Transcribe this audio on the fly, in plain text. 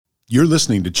You're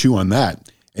listening to Chew on That,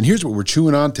 and here's what we're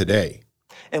chewing on today.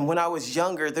 And when I was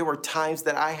younger, there were times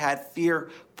that I had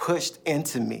fear pushed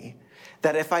into me,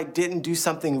 that if I didn't do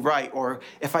something right or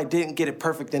if I didn't get it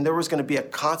perfect, then there was going to be a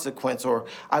consequence or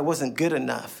I wasn't good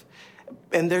enough.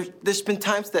 And there's been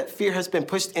times that fear has been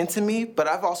pushed into me, but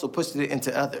I've also pushed it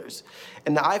into others.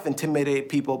 And I've intimidated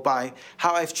people by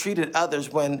how I've treated others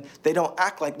when they don't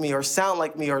act like me or sound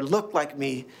like me or look like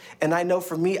me. And I know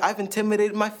for me, I've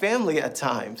intimidated my family at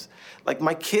times, like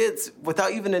my kids,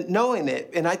 without even knowing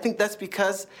it. And I think that's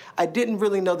because I didn't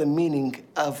really know the meaning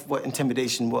of what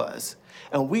intimidation was.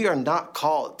 And we are not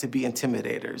called to be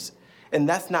intimidators. And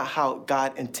that's not how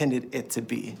God intended it to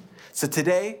be. So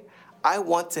today, I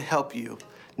want to help you,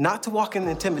 not to walk in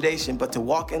intimidation, but to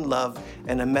walk in love,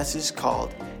 and a message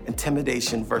called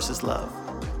Intimidation versus Love.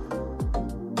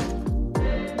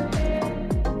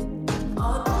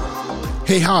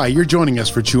 Hey, hi, you're joining us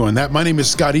for Chew on That. My name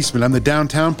is Scott Eastman. I'm the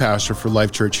downtown pastor for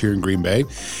Life Church here in Green Bay.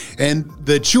 And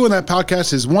the Chew on That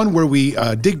podcast is one where we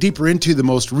dig deeper into the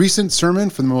most recent sermon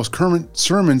from the most current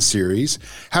sermon series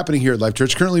happening here at Life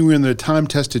Church. Currently, we're in the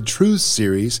Time-Tested Truth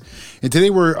series. And today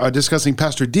we're discussing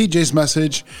Pastor DJ's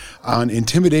message on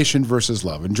intimidation versus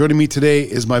love. And joining me today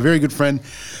is my very good friend,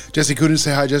 Jesse Coonan.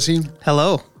 Say hi, Jesse.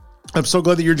 Hello. I'm so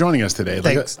glad that you're joining us today.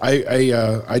 Thanks.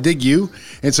 I dig you.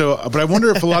 And so, but I wonder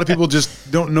if a lot of people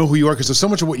just don't know who you are, because there's so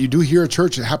much of what you do here at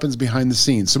church that happens behind the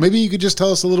scenes. So maybe you could just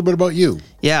tell us a little bit about you.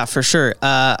 Yeah, for sure.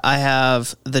 I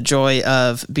have the joy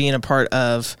of being a part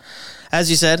of, as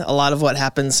you said, a lot of what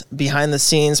happens behind the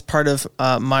scenes. Part of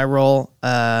my role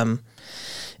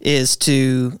is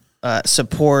to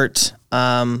support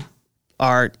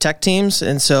our tech teams.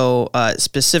 And so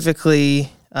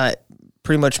specifically,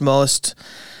 pretty much most,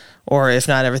 or if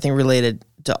not everything related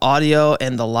to audio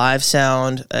and the live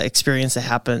sound experience that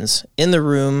happens in the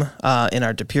room in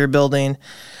our De Pere building.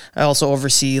 I also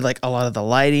oversee like a lot of the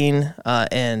lighting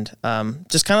and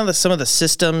just kind of some of the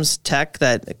systems tech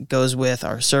that goes with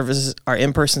our services, our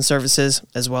in-person services,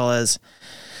 as well as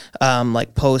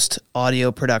like post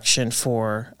audio production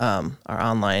for our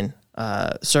online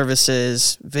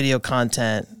services, video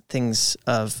content, things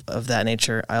of that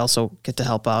nature. I also get to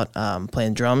help out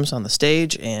playing drums on the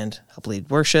stage and help lead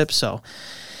worship. So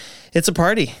it's a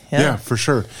party. Yeah, for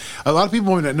sure. A lot of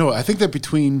people might not know. I think that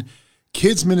between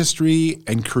kids ministry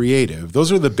and creative,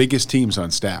 those are the biggest teams on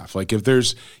staff. Like if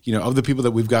there's, of the people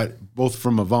that we've got, both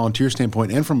from a volunteer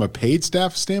standpoint and from a paid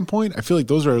staff standpoint, I feel like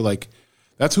those are like,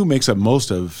 that's who makes up most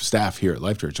of staff here at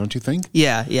Life Church, don't you think?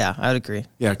 Yeah, I would agree.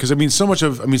 Yeah, because so much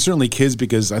of, certainly kids,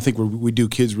 because I think we do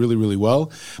kids really, really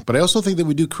well, but I also think that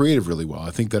we do creative really well.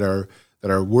 I think that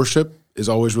our worship is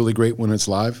always really great when it's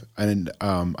live, and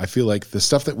I feel like the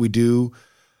stuff that we do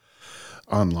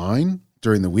online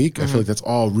during the week, I feel like that's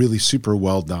all really super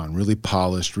well done, really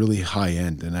polished, really high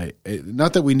end. And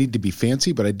not that we need to be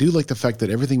fancy, but I do like the fact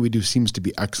that everything we do seems to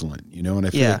be excellent, and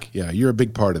I feel like, you're a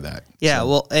big part of that. Yeah, so.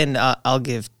 Well, and I'll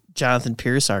give Jonathan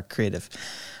Pierce, our creative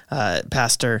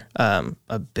pastor,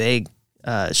 a big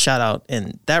shout out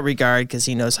in that regard, because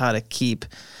he knows how to keep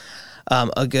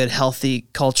a good, healthy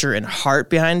culture and heart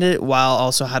behind it, while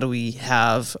also how do we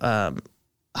have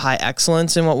high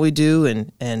excellence in what we do,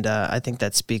 and I think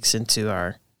that speaks into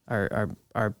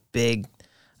our big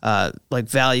like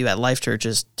value at Life Church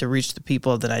is to reach the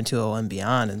people of the 920 and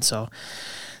beyond. And so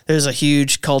there's a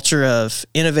huge culture of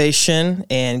innovation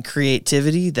and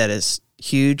creativity that is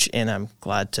huge, and I'm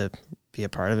glad to be a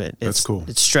part of it. That's cool.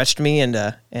 It's stretched me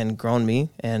and grown me,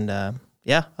 and I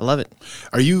love it.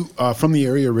 Are you from the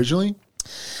area originally?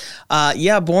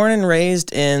 Born and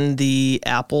raised in the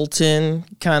Appleton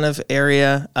kind of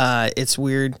area. It's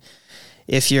weird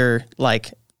if you're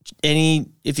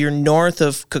if you're north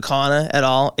of Kaukauna at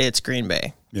all, it's Green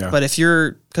Bay. Yeah. But if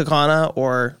you're Kaukauna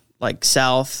or like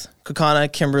South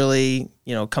Kaukauna, Kimberly,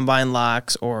 Combined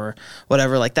Locks or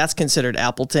whatever, like that's considered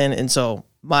Appleton. And so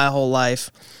my whole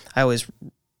life, I was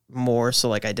more so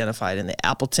like identified in the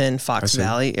Appleton, Fox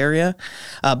Valley area.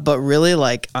 But really,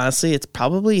 like, honestly, it's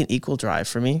probably an equal drive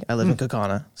for me. I live in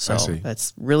Kaukauna. So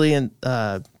that's really in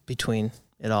between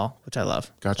it all, which I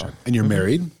love. Gotcha. So. And you're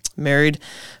married? Married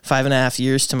 5.5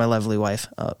 years to my lovely wife,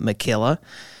 Michaela.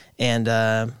 And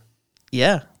 5.5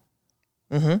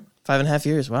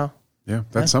 years. Wow. Yeah,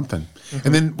 that's something. Mm-hmm.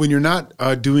 And then when you're not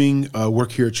doing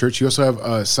work here at church, you also have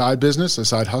a side business, a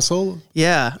side hustle?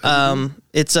 Yeah.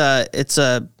 It's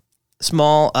a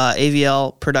small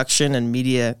AVL production and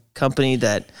media company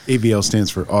that... AVL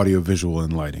stands for Audio, Visual,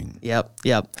 and Lighting. Yep.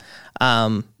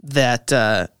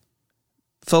 That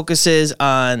focuses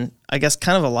on, I guess,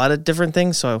 kind of a lot of different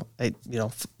things. So,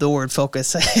 the word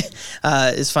focus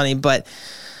is funny, but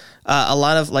a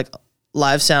lot of like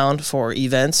live sound for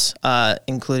events,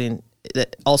 including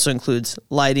that also includes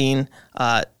lighting,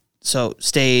 so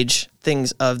stage,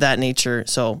 things of that nature.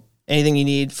 So anything you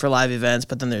need for live events,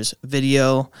 but then there's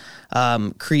video,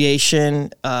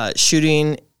 creation,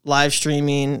 shooting, live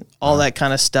streaming, all that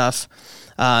kind of stuff.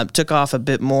 Took off a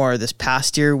bit more this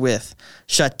past year with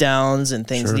shutdowns and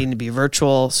things needing to be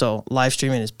virtual. So live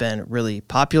streaming has been really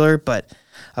popular, but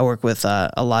I work with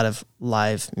a lot of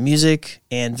live music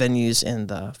and venues in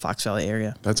the Fox Valley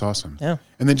area. That's awesome. Yeah.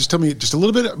 And then just tell me just a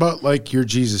little bit about like your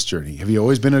Jesus journey. Have you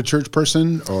always been a church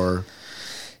person or?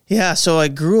 Yeah. So I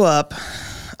grew up,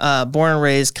 born and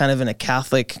raised kind of in a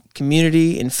Catholic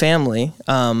community and family.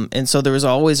 And so there was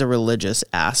always a religious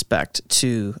aspect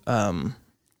to,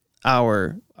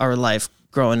 our life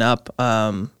growing up.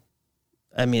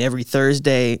 I mean, every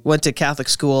Thursday, went to Catholic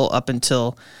school up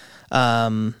until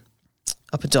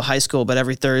high school, but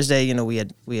every Thursday, you know, we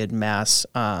had mass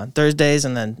Thursdays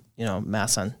and then, you know,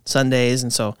 mass on Sundays.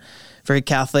 And so very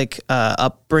Catholic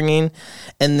upbringing.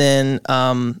 And then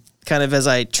kind of as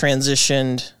I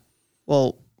transitioned,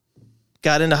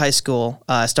 got into high school,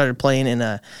 I started playing in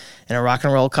a rock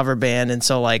and roll cover band. And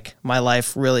so like my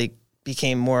life really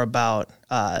became more about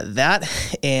that.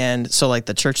 And so like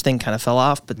the church thing kind of fell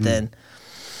off, but then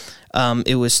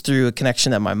it was through a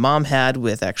connection that my mom had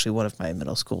with actually one of my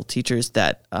middle school teachers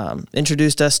that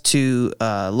introduced us to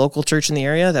a local church in the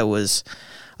area that was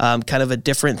kind of a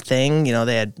different thing. You know,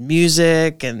 they had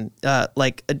music and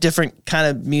like a different kind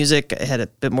of music. It had a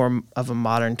bit more of a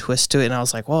modern twist to it. And I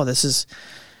was like, whoa, this is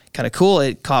kind of cool.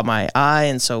 It caught my eye.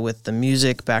 And so with the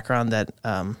music background that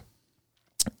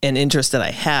an interest that I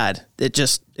had, it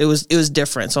was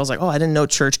different. So I was like, oh, I didn't know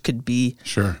church could be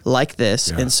like this.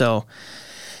 Yeah. And so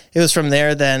it was from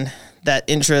there then that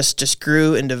interest just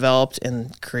grew and developed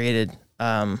and created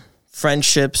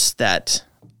friendships that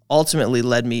ultimately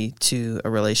led me to a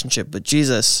relationship with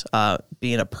Jesus,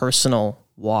 being a personal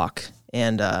walk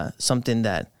and something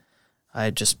that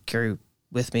I just carry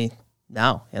with me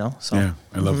now, you know? So yeah,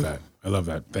 I love that. I love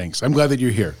that. Thanks. I'm glad that you're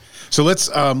here. So let's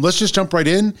just jump right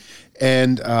in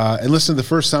and listen to the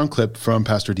first sound clip from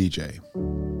Pastor DJ.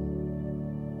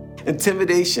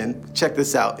 Intimidation. Check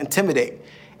this out. Intimidate.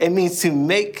 It means to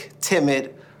make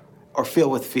timid or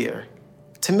fill with fear.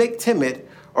 To make timid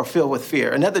or fill with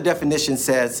fear. Another definition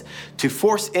says to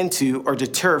force into or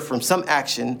deter from some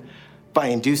action by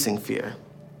inducing fear.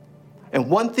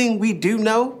 And one thing we do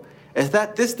know is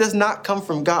that this does not come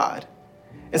from God.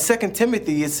 In 2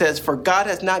 Timothy, it says, "For God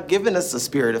has not given us a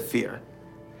spirit of fear,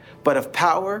 but of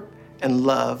power and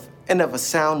love and of a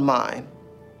sound mind."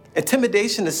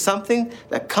 Intimidation is something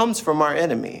that comes from our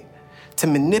enemy to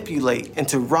manipulate and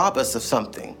to rob us of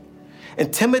something.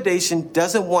 Intimidation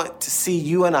doesn't want to see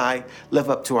you and I live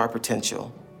up to our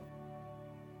potential.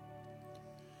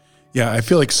 Yeah, I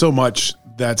feel like so much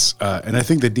that's, and I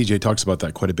think that DJ talks about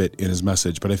that quite a bit in his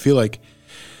message, but I feel like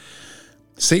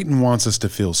Satan wants us to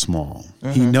feel small.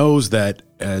 Mm-hmm. He knows that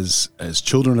as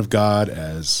children of God,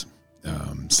 as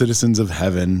citizens of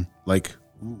heaven, like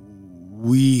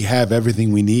we have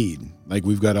everything we need. Like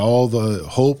we've got all the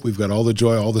hope, we've got all the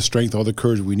joy, all the strength, all the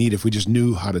courage we need if we just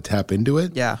knew how to tap into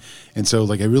it. Yeah. And so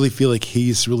like I really feel like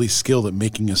he's really skilled at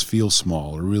making us feel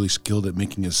small, or really skilled at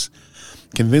making us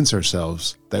convince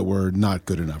ourselves that we're not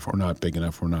good enough, or not big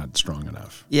enough, or not strong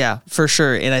enough. Yeah, for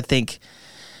sure. And I think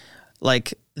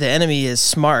like the enemy is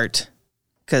smart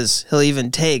because he'll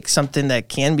even take something that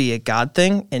can be a God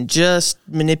thing and just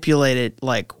manipulate it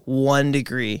like 1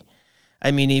 degree. I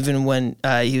mean, even when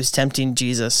he was tempting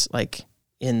Jesus, like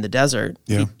in the desert,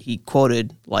 he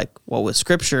quoted like what was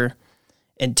scripture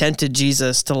and tempted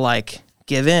Jesus to like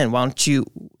give in. Why don't you,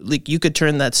 like, you could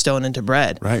turn that stone into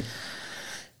bread. Right.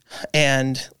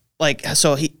 And like,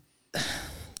 so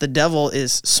the devil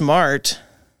is smart.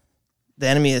 The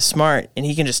enemy is smart, and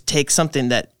he can just take something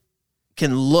that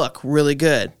can look really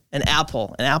good. An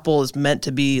apple is meant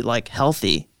to be like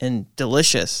healthy and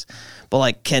delicious, but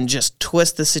like can just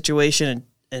twist the situation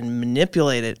and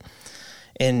manipulate it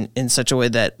in such a way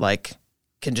that like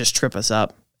can just trip us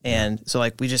up. And so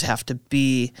like we just have to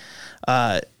be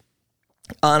on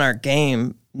our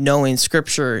game, knowing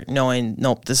scripture, knowing,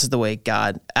 nope, this is the way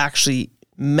God actually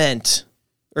meant,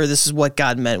 or this is what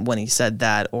God meant when he said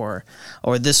that, or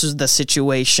this is the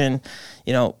situation.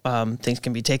 You know, things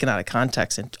can be taken out of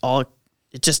context, and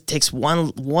it just takes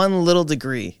one little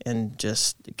degree and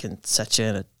just it can set you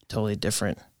in a totally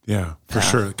different Yeah, for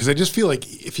sure. Because I just feel like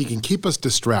if he can keep us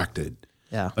distracted,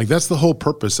 like that's the whole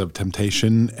purpose of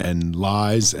temptation and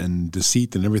lies and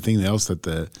deceit and everything else that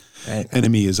the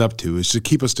enemy is up to, is to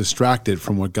keep us distracted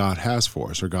from what God has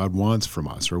for us, or God wants from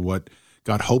us, or what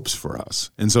God hopes for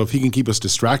us. And so if he can keep us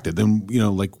distracted, then,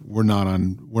 like we're not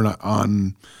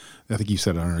on, I think you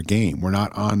said on our game, we're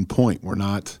not on point. We're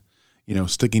not,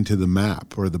 sticking to the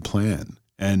map or the plan.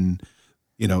 And,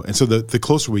 and so the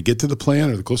closer we get to the plan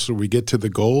or the closer we get to the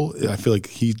goal, I feel like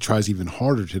he tries even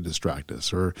harder to distract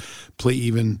us or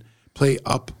play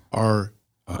up our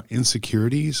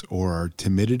insecurities or our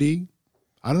timidity.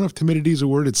 I don't know if timidity is a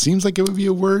word. It seems like it would be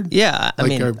a word. Yeah.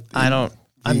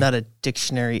 I'm not a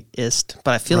dictionaryist,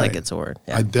 but I feel like it's a word.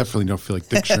 Yeah. I definitely don't feel like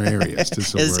dictionaryist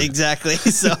is a word. Exactly.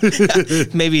 So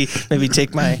maybe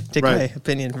take my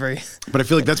opinion very. But I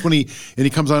feel like that's when he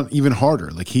comes on even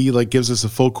harder. Like he gives us a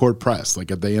full court press,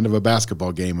 like at the end of a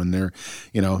basketball game when they're,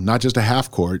 not just a half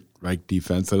court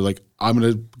defense. They're like, I'm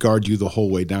going to guard you the whole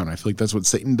way down. I feel like that's what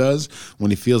Satan does when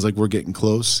he feels like we're getting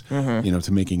close,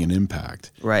 to making an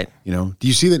impact. Right. Do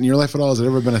you see that in your life at all? Has it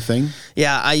ever been a thing?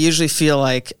 Yeah, I usually feel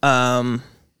like when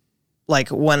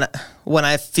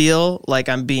I feel like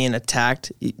I'm being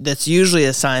attacked, that's usually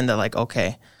a sign that like,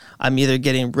 okay, I'm either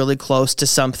getting really close to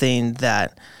something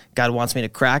that God wants me to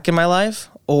crack in my life,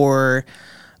 or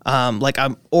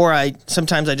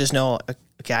sometimes I just know,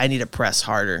 okay, I need to press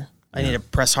harder. I need to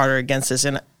press harder against this,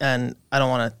 and I don't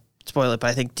want to spoil it, but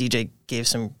I think DJ gave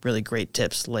some really great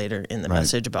tips later in the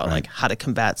message about like how to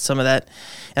combat some of that.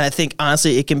 And I think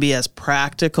honestly, it can be as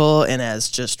practical and as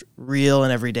just real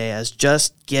and everyday as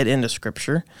just get into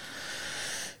Scripture.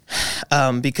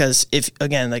 Because if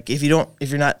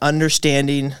you're not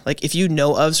understanding, like if you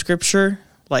know of Scripture,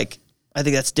 like I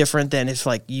think that's different than if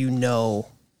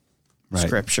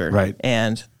Scripture, right?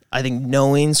 And I think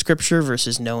knowing Scripture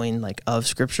versus knowing like of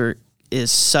Scripture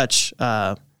is such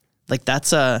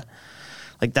that's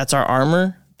our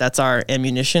armor, that's our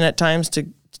ammunition at times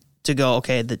to go,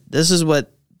 okay, this is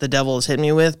what the devil has hit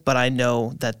me with, but I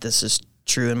know that this is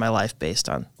true in my life based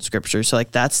on Scripture. So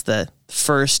like that's the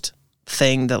first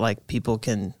thing that like people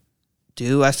can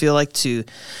do, I feel like, to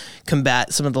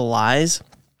combat some of the lies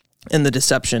and the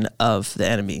deception of the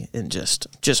enemy, and just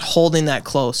holding that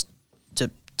close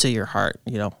to your heart,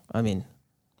 I mean,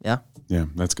 yeah. Yeah,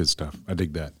 that's good stuff. I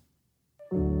dig that.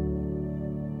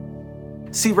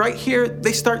 See, right here,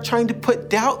 they start trying to put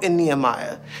doubt in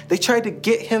Nehemiah. They try to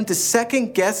get him to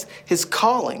second guess his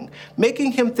calling,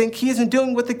 making him think he isn't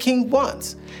doing what the king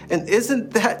wants. And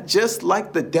isn't that just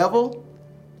like the devil?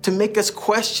 To make us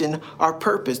question our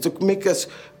purpose, to make us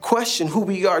question who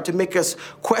we are, to make us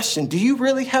question, do you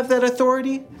really have that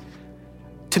authority?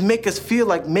 To make us feel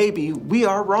like maybe we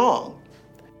are wrong.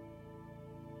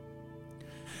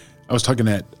 I was talking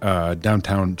at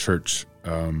downtown church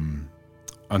on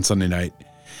Sunday night,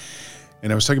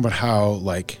 and I was talking about how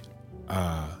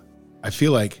I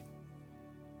feel like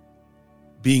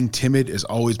being timid has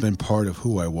always been part of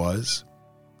who I was.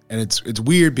 And it's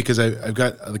weird because I've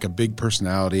got like a big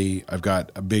personality. I've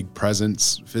got a big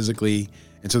presence physically.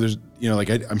 And so there's,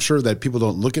 I'm sure that people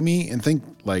don't look at me and think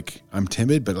like I'm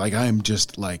timid, but like I am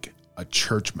just like a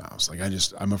church mouse. Like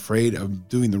I'm afraid of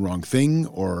doing the wrong thing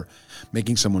or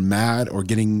making someone mad or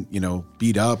getting,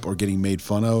 beat up or getting made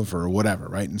fun of or whatever.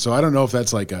 Right. And so I don't know if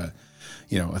that's like a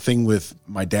thing with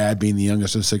my dad being the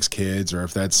youngest of 6 kids, or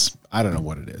if that's, I don't know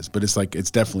what it is, but it's like, it's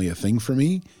definitely a thing for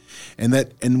me. And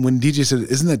when DJ said,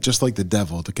 isn't that just like the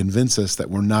devil to convince us that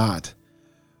we're not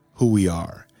who we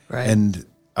are? Right. And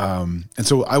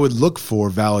so I would look for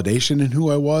validation in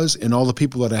who I was and all the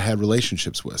people that I had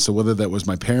relationships with. So whether that was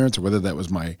my parents or whether that was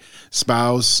my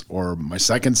spouse or my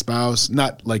second spouse,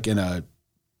 not like in a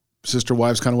sister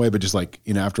wives kind of way, but just like,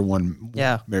 after one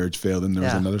marriage failed and there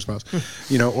was another spouse,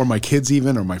 or my kids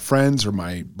even, or my friends, or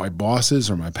my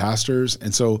bosses, or my pastors.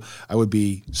 And so I would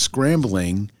be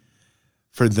scrambling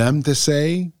for them to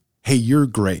say, hey, you're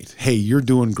great. Hey, you're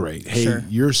doing great. Hey,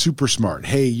 You're super smart.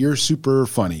 Hey, you're super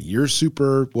funny. You're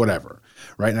super whatever,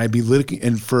 right? And I'd be looking,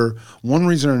 and for one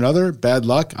reason or another, bad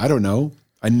luck, I don't know,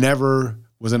 I never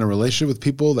was in a relationship with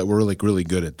people that were like really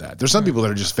good at that. There's some people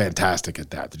that are just fantastic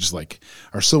at that. They're just like,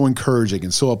 are so encouraging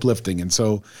and so uplifting. And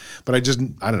so, but I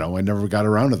don't know, I never got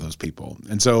around to those people.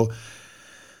 And so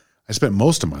I spent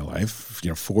most of my life,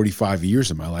 45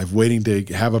 years of my life waiting to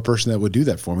have a person that would do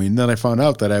that for me. And then I found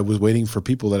out that I was waiting for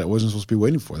people that I wasn't supposed to be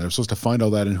waiting for. That I was supposed to find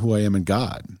all that in who I am in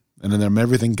God. And then I'm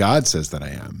everything God says that I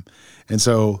am. And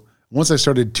so once I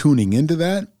started tuning into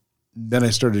that, then I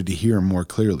started to hear him more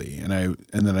clearly, and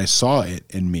then I saw it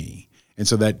in me, and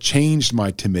so that changed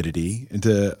my timidity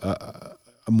into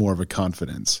a more of a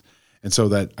confidence, and so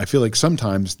that I feel like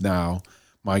sometimes now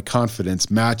my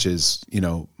confidence matches,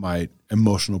 my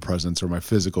emotional presence or my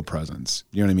physical presence.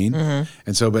 You know what I mean? Mm-hmm.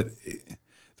 And so, but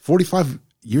 45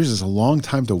 years is a long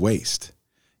time to waste,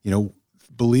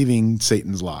 believing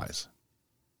Satan's lies.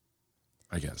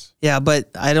 I guess. Yeah, but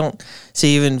I don't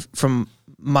see, even from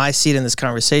my seat in this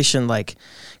conversation, like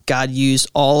God used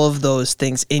all of those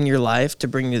things in your life to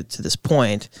bring you to this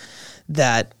point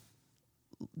that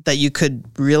you could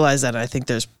realize that. I think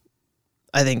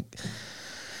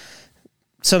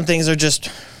some things are just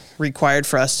required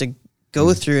for us to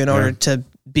go through in order to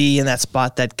be in that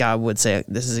spot that God would say,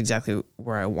 this is exactly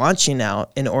where I want you now,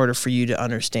 in order for you to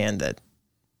understand that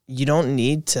you don't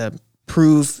need to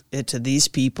prove it to these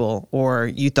people, or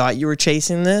you thought you were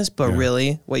chasing this, but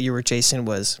really what you were chasing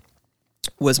was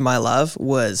my love,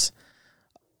 was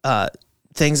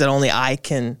things that only I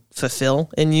can fulfill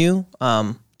in you,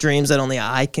 dreams that only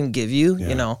I can give you,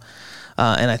 you know?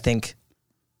 And I think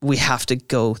we have to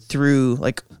go through,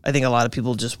 like, I think a lot of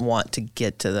people just want to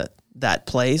get to that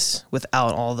place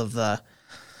without all of the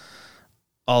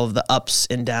ups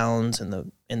and downs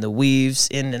and the weaves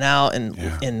in and out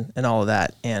and all of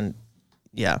that. And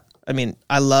I mean,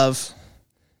 I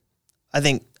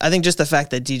think just the fact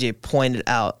that DJ pointed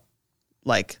out,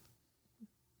 like,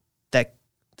 that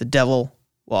the devil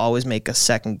will always make a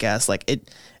second guess. Like,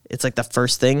 it's like the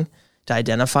first thing to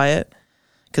identify it.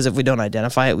 Because if we don't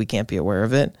identify it, we can't be aware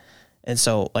of it. And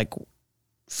so, like,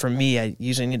 for me, I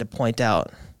usually need to point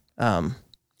out,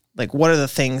 like, what are the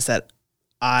things that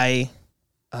I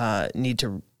need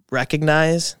to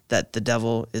recognize that the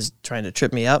devil is trying to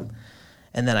trip me up,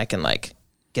 and then I can, like,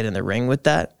 get in the ring with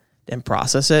that and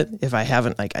process it if I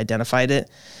haven't, like, identified it.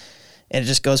 And it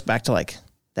just goes back to, like,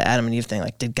 the Adam and Eve thing.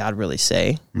 Like, did God really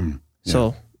say?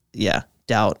 So,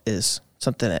 doubt is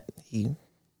something that he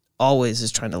always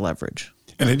is trying to leverage.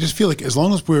 And I just feel like as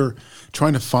long as we're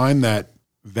trying to find that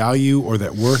value or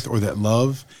that worth or that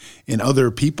love in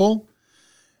other people,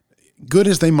 good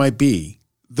as they might be,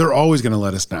 they're always going to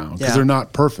let us down because they're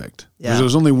not perfect. Yeah.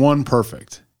 There's only one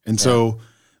perfect. And so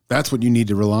that's what you need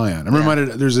to rely on. I'm reminded,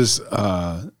 there's this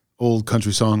old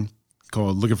country song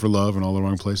called Looking for Love in All the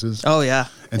Wrong Places. Oh, yeah.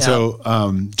 And so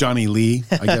Johnny Lee,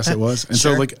 I guess it was. And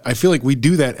so, like, I feel like we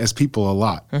do that as people a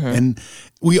lot. And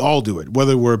we all do it,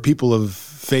 whether we're people of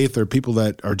faith or people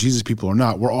that are Jesus people or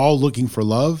not. We're all looking for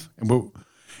love. And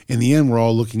in the end, we're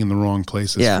all looking in the wrong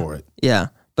places for it. Yeah.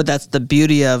 But that's the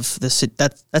beauty of this.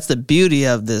 That's the beauty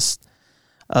of this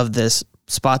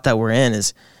spot that we're in,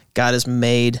 is God has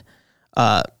made,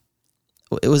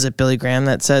 was it Billy Graham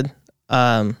that said,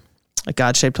 a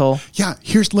God-shaped hole? Yeah,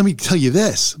 let me tell you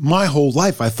this. My whole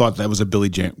life, I thought that was a Billy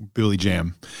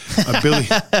Graham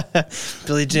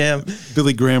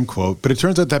quote, but it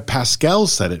turns out that Pascal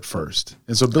said it first.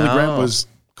 And so Billy Graham was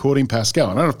quoting Pascal.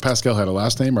 I don't know if Pascal had a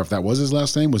last name or if that was his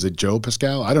last name. Was it Joe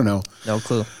Pascal? I don't know. No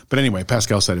clue. But anyway,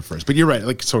 Pascal said it first. But you're right.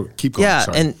 Like, so keep going. Yeah,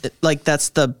 sorry. And like, that's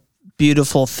the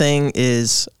beautiful thing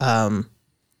is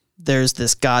there's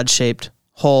this God-shaped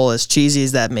hole. As cheesy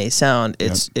as that may sound,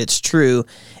 it's true.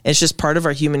 It's just part of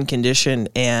our human condition.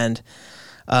 And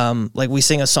like, we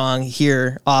sing a song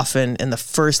here often, and the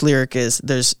first lyric is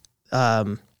there's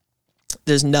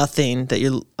nothing that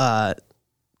you're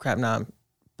crap, now I'm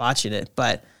botching it,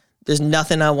 but there's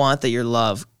nothing I want that your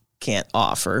love can't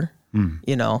offer.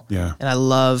 You know? Yeah. And I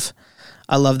love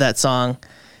that song.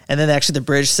 And then actually the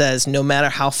bridge says, no matter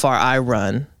how far I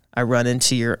run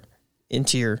into your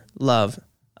love.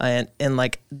 And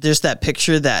like, there's that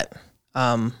picture that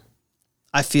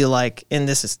I feel like, and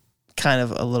this is kind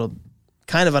of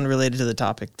unrelated to the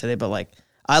topic today, but like,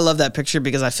 I love that picture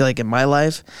because I feel like in my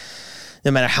life, no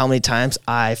matter how many times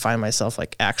I find myself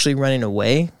like actually running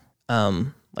away,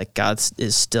 like, God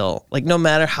is still, like, no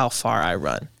matter how far I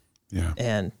run. Yeah.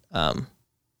 And I don't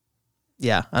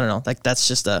know, like,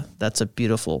 that's a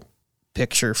beautiful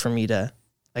picture for me to,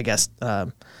 I guess,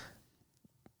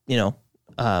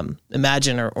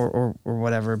 imagine or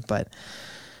whatever. But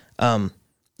I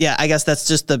guess that's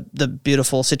just the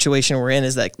beautiful situation we're in,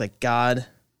 is that, like, God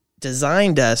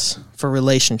designed us for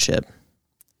relationship,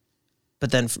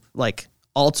 but then, like,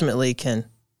 ultimately can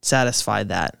satisfy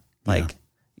that. Like,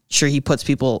 sure, he puts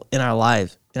people in our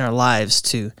lives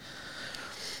to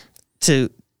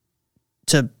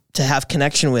have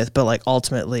connection with, but like,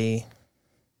 ultimately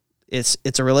it's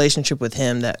a relationship with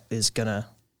him that is gonna,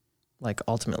 like,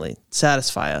 ultimately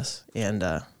satisfy us. And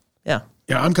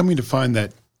I'm coming to find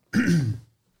that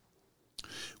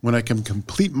when I can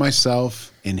complete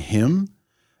myself in him,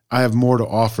 I have more to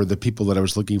offer the people that I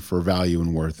was looking for value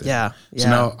and worth in. Yeah. So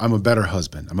now I'm a better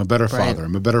husband. I'm a better father.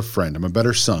 I'm a better friend. I'm a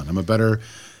better son. I'm a better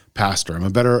pastor. I'm a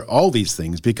better all these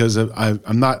things because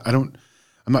I'm not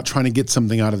trying to get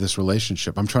something out of this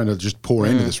relationship. I'm trying to just pour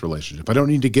into this relationship. I don't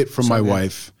need to get from my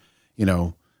wife,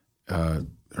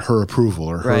 her approval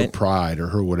or her pride or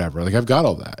her whatever. Like, I've got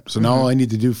all that. So now all I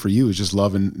need to do for you is just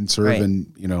love and serve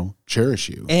and, cherish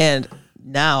you. And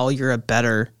now you're a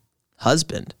better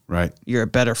husband. Right. You're a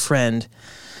better friend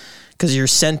because you're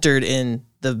centered in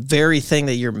the very thing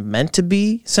that you're meant to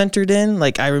be centered in.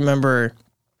 Like I remember,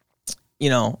 you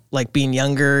know, like being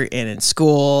younger and in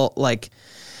school, like,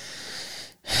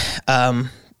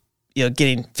 you know,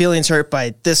 getting feelings hurt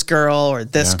by this girl or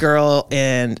this girl.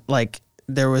 And like,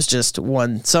 there was just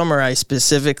one summer I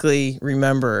specifically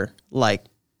remember, like,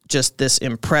 just this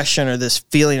impression or this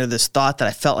feeling or this thought that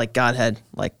I felt like God had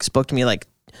like spoke to me, like,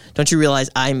 don't you realize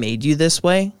I made you this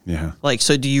way? Yeah. Like,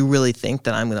 so do you really think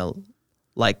that I'm going to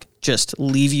like just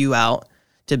leave you out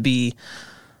to be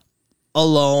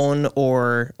alone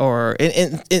or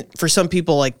and for some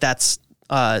people, like that's,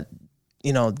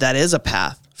 you know, that is a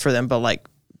path for them. But like,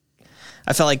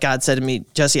 I felt like God said to me,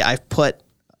 Jesse, I've put,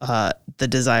 the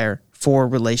desire for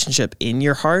relationship in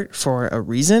your heart for a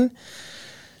reason.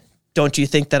 Don't you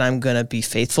think that I'm going to be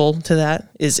faithful to that?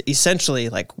 Is essentially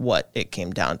like what it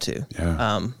came down to.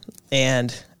 Yeah.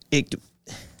 And it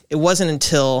wasn't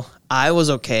until I was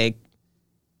okay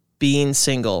being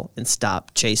single and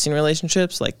stopped chasing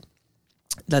relationships, like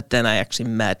that, then I actually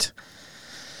met,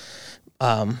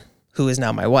 who is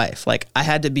now my wife. Like I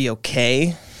had to be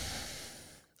okay,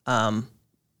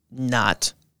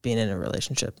 not being in a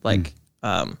relationship. Like,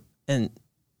 and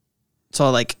so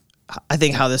like, I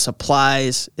think how this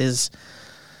applies is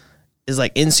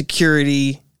like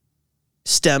insecurity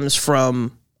stems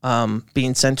from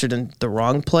being centered in the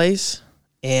wrong place.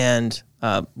 And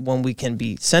when we can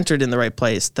be centered in the right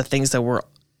place, the things that we're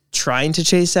trying to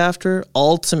chase after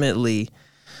ultimately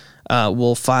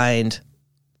we'll find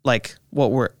like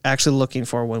what we're actually looking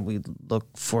for when we look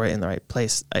for it in the right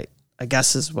place. I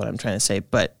guess is what I'm trying to say.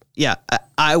 But yeah,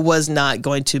 I was not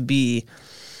going to be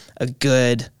a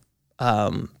good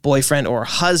boyfriend or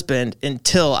husband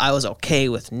until I was okay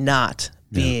with not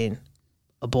being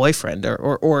a boyfriend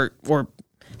or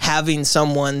having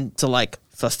someone to like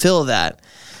fulfill that.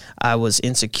 I was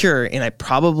insecure and I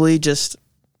probably just,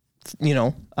 you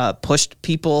know, pushed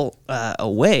people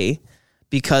away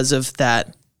because of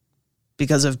that,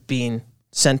 because of being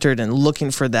centered and looking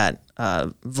for that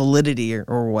validity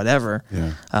or whatever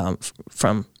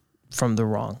from the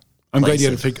wrong. I'm glad you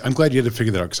had to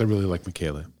figure that out because I really like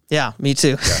Michaela. Yeah, me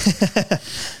too. Yeah.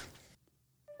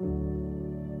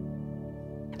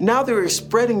 Now they were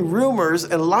spreading rumors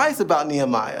and lies about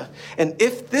Nehemiah. And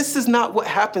if this is not what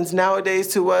happens nowadays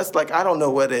to us, like, I don't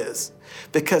know what is.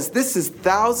 Because this is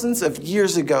thousands of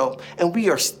years ago, and we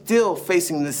are still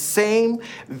facing the same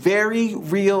very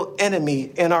real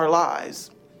enemy in our lives.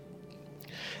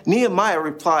 Nehemiah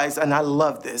replies, and I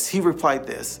love this, he replied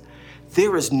this,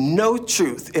 "There is no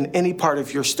truth in any part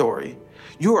of your story.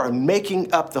 You are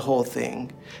making up the whole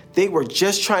thing. They were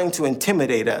just trying to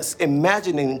intimidate us,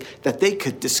 imagining that they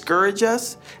could discourage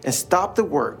us and stop the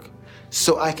work.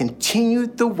 So I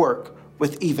continued the work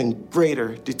with even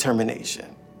greater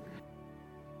determination."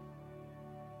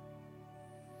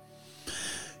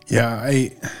 Yeah,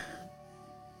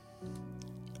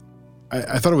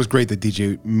 I thought it was great that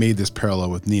DJ made this parallel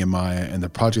with Nehemiah and the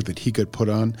project that he could put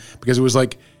on, because it was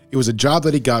like, it was a job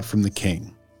that he got from the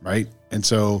king, right? And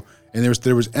so, and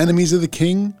there was enemies of the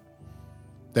king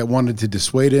that wanted to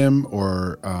dissuade him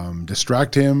or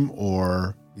distract him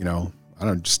or, you know, I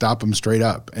don't know, stop him straight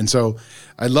up. And so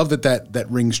I love that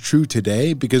rings true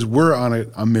today because we're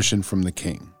on a mission from the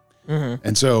king. Mm-hmm.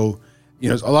 And so, you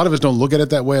know, a lot of us don't look at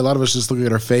it that way. A lot of us just look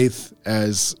at our faith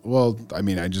as, well, I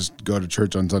mean, I just go to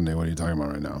church on Sunday. What are you talking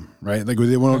about right now? Right? Like,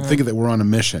 we don't think that we're on a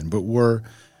mission, but we're,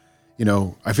 you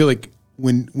know, I feel like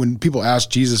when people ask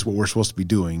Jesus what we're supposed to be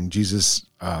doing, Jesus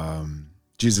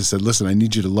said, listen, I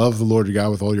need you to love the Lord your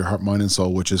God with all your heart, mind, and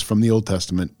soul, which is from the Old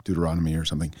Testament, Deuteronomy or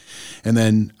something. And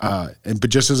then, but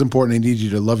just as important, I need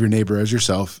you to love your neighbor as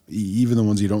yourself, even the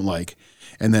ones you don't like.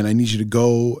 And then I need you to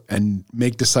go and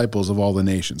make disciples of all the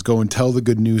nations. Go and tell the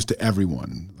good news to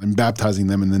everyone and baptizing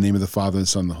them in the name of the Father, the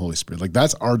Son, and the Holy Spirit. Like,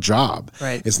 that's our job.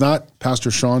 Right. It's not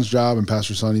Pastor Sean's job and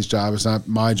Pastor Sonny's job. It's not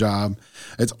my job.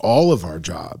 It's all of our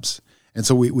jobs. And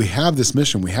so we have this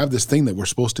mission. We have this thing that we're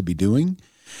supposed to be doing.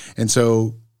 And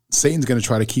so Satan's going to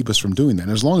try to keep us from doing that.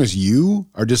 And as long as you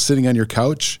are just sitting on your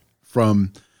couch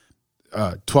from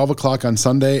 12 o'clock on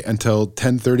Sunday until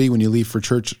 10:30 when you leave for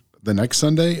church the next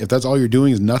Sunday, if that's all you're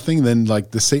doing is nothing, then like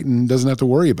the Satan doesn't have to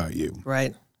worry about you.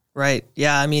 Right.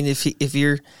 Yeah. I mean, if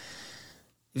you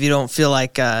don't feel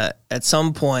like at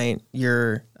some point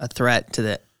you're a threat to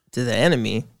the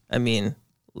enemy, I mean,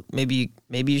 maybe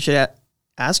you should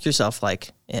ask yourself, like,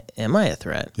 am I a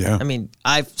threat? Yeah. I mean,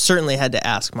 I've certainly had to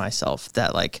ask myself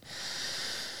that, like,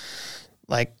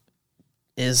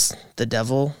 is the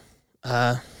devil,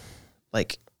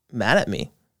 like, mad at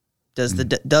me? Does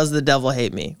the devil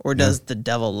hate me, or does the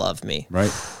devil love me?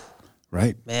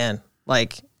 Right. Man,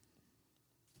 like,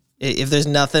 if there's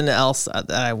nothing else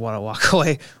that I want to walk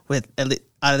away with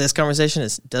out of this conversation,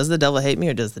 is, does the devil hate me,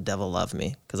 or does the devil love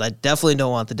me? Because I definitely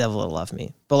don't want the devil to love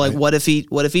me. But like, what if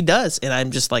he does, and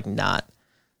I'm just like not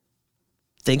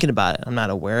thinking about it? I'm not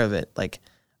aware of it. Like,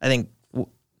 I think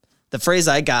the phrase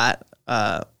I got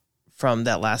from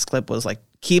that last clip was like,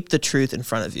 keep the truth in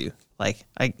front of you. Like,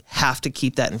 I have to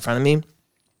keep that in front of me,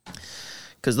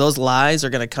 because those lies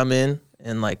are going to come in,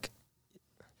 and like,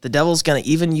 the devil's going to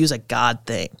even use a God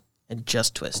thing and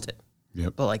just twist it.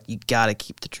 Yep. But like, you got to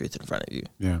keep the truth in front of you.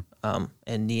 Yeah.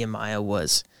 And Nehemiah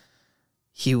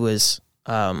he was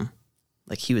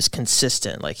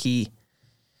consistent. Like, he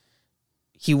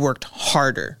worked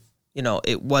harder. You know,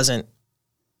 it wasn't,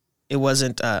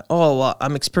 oh, well,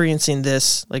 I'm experiencing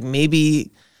this. Like,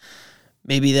 maybe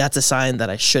that's a sign that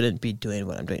I shouldn't be doing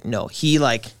what I'm doing. No, he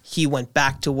went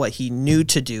back to what he knew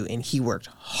to do, and he worked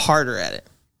harder at it.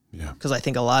 Yeah. Because I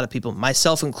think a lot of people,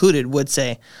 myself included, would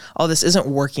say, oh, this isn't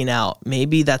working out.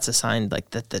 Maybe that's a sign like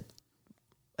that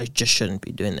I just shouldn't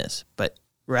be doing this. But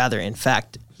rather, in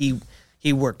fact, he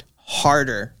worked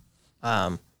harder.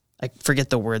 I forget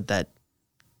the word that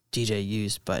DJ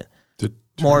used, but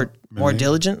more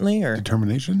diligently, or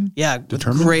determination. Yeah, with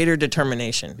greater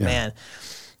determination. Yeah. Man,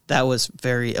 that was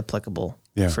very applicable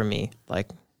for me. Like,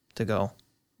 to go,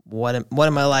 what in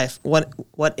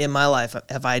my life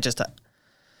have I just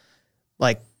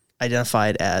like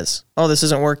identified as, oh, this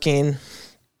isn't working.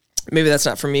 Maybe that's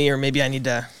not for me, or maybe I need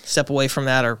to step away from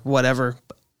that, or whatever.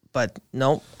 But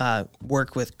no,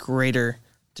 work with greater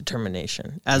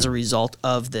determination as a result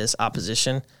of this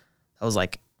opposition. That was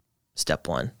like step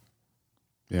one.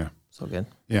 Yeah. So good.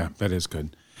 Yeah, that is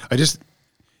good. I just,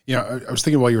 I was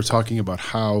thinking while you were talking about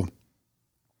how,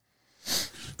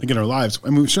 like, in our lives, I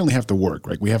mean, we certainly have to work,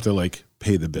 right? We have to like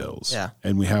pay the bills. Yeah.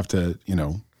 And we have to, I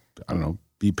don't know,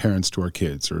 be parents to our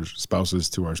kids, or spouses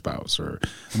to our spouse, or,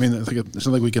 I mean, it's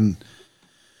not like we can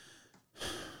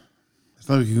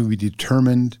be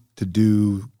determined to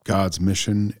do God's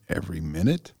mission every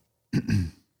minute.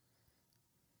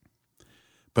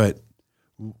 But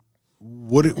I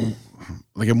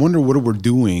wonder what we're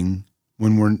doing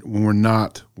when we're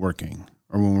not working,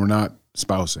 or when we're not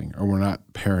spousing, or we're not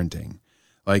parenting.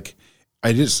 Like,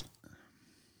 I should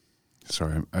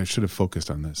have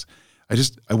focused on this.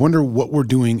 I wonder what we're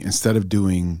doing instead of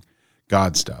doing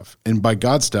God stuff. And by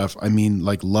God stuff, I mean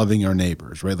like loving our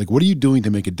neighbors, right? Like, what are you doing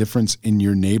to make a difference in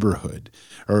your neighborhood,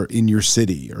 or in your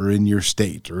city, or in your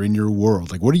state, or in your world?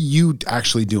 Like, what are you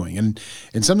actually doing? And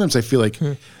sometimes I feel like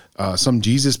some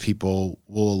Jesus people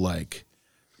will like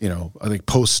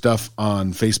post stuff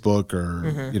on Facebook,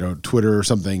 or, Twitter or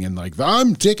something, and like,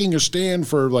 I'm taking a stand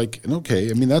for, like, and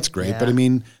okay, I mean, that's great, but I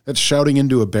mean, that's shouting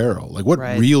into a barrel. Like, what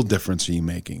real difference are you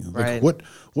making? Like, what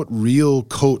real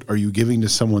coat are you giving to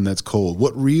someone that's cold?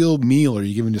 What real meal are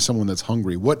you giving to someone that's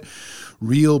hungry? What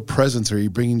real presence are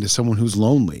you bringing to someone who's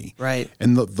lonely? Right.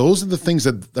 And those are the things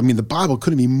that, I mean, the Bible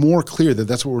couldn't be more clear that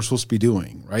that's what we're supposed to be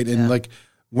doing, right? And like,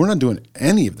 we're not doing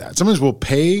any of that. Sometimes we'll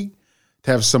pay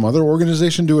to have some other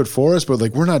organization do it for us, but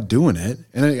like, we're not doing it.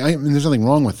 And I mean, there's nothing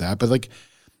wrong with that, but like,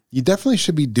 you definitely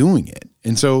should be doing it.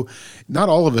 And so not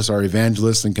all of us are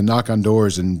evangelists and can knock on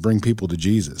doors and bring people to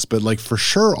Jesus, but like, for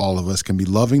sure, all of us can be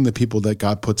loving the people that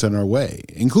God puts in our way,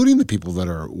 including the people that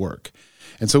are at work.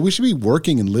 And so we should be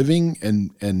working and living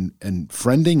and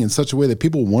friending in such a way that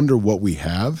people wonder what we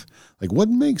have. Like, what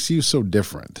makes you so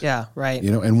different? Yeah, right.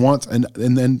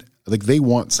 And then like, they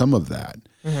want some of that.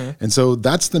 Mm-hmm. And so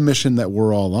that's the mission that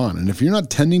we're all on. And if you're not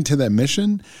tending to that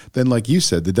mission, then like you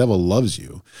said, the devil loves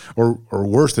you, or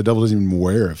worse, the devil isn't even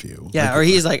aware of you. Yeah. Like, or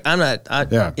he's like, I'm not,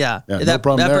 that no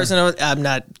problem that person, I'm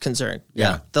not concerned.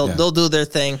 Yeah. They'll do their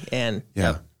thing. And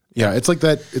yeah. It's like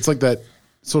that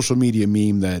social media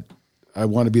meme that I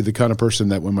want to be the kind of person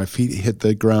that when my feet hit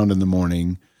the ground in the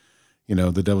morning,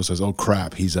 the devil says, oh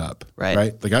crap, he's up.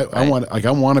 Right. Like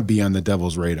I want to be on the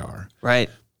devil's radar.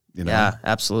 Right. Yeah,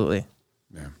 absolutely.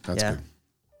 Yeah, that's good.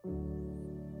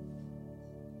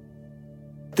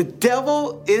 The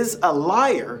devil is a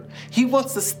liar. He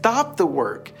wants to stop the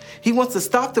work. He wants to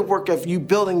stop the work of you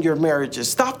building your marriages,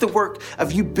 stop the work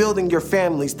of you building your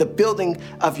families, the building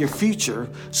of your future.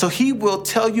 So he will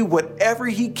tell you whatever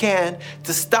he can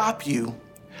to stop you,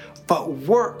 but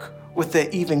work with an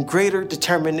even greater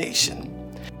determination.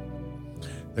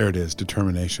 There it is,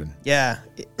 determination. Yeah,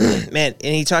 man.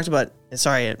 And he talked about,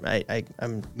 sorry,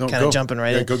 I'm kind of jumping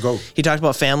right in. Go. He talked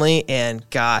about family, and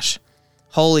gosh,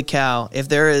 holy cow. If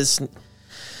there's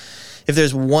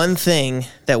one thing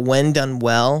that when done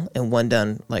well and when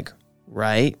done like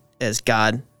right, as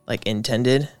God like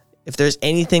intended, if there's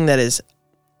anything that is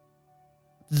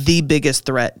the biggest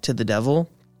threat to the devil,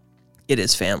 it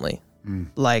is family.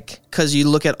 Like, because you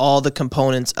look at all the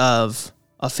components of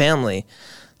a family,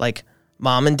 like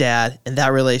mom and dad and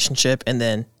that relationship, and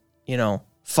then, you know,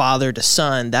 father to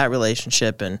son, that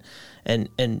relationship, and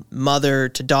mother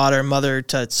to daughter, mother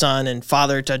to son, and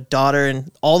father to daughter,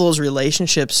 and all those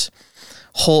relationships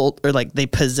they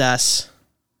possess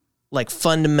like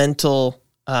fundamental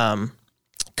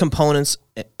components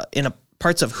in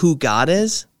parts of who God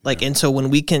is. Like, and so when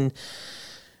we can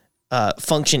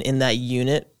function in that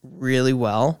unit really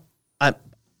well,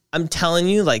 I'm telling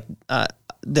you, like,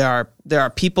 there are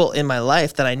people in my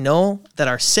life that I know that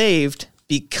are saved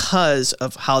because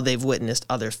of how they've witnessed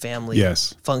other family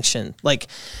function. Like,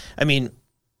 I mean,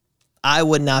 I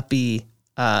would not be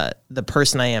the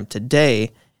person I am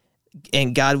today,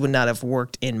 and God would not have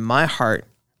worked in my heart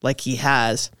like he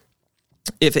has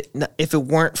if it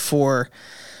weren't for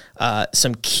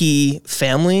some key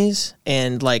families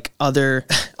and like other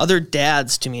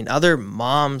dads to me and other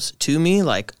moms to me.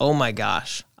 Like, oh my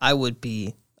gosh, I would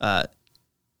be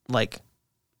like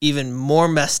even more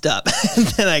messed up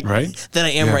than I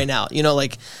am right now. You know,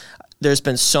 like there's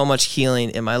been so much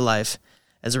healing in my life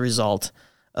as a result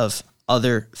of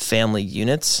other family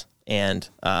units. And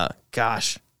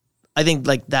gosh, I think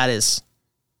like that is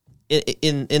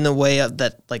in the way of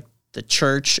that, like the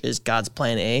church is God's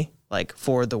plan A, like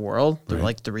for the world,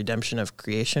 like the redemption of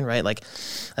creation, right? Like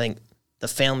I think the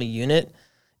family unit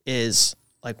is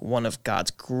like one of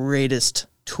God's greatest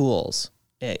tools,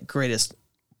 greatest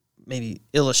maybe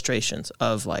illustrations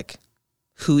of like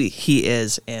who he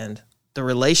is and the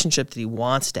relationship that he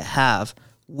wants to have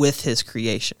with his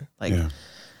creation. Like,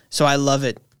 so I love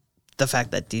it. The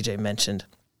fact that DJ mentioned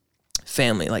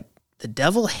family, like the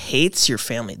devil hates your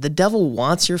family. The devil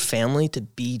wants your family to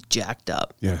be jacked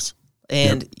up. Yes.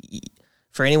 And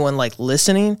for anyone like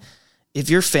listening, if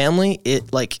your family,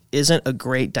 it like isn't a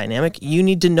great dynamic, you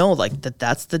need to know like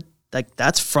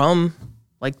that's from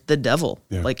like the devil.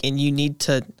 Yeah. Like, and you need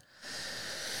to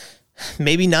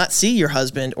maybe not see your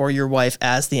husband or your wife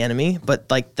as the enemy, but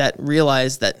like that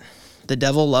realize that the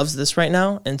devil loves this right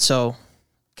now. And so,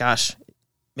 gosh,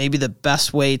 maybe the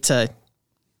best way to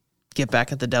get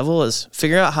back at the devil is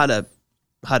figure out how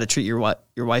to treat your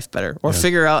wife better, or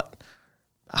figure out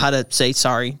how to say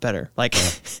sorry better. Like,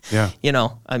 you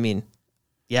know, I mean,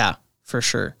 yeah, for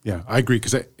sure. Yeah, I agree.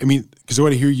 Because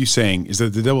what I hear you saying is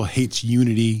that the devil hates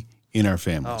unity in our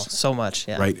families. Oh, so much.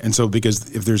 Yeah. Right. And so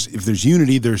because if there's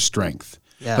unity, there's strength.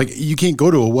 Yeah. Like you can't go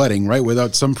to a wedding, right,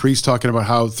 without some priest talking about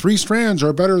how 3 strands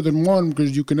are better than 1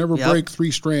 because you can never break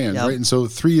 3 strands, right? And so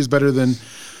 3 is better than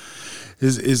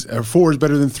 4 is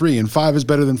better than 3, and 5 is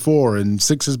better than 4, and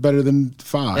 6 is better than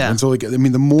 5. And so, like, I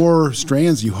mean, the more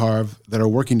strands you have that are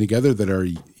working together, that are,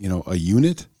 you know, a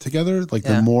unit together, like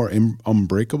the more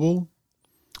Unbreakable,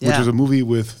 which was a movie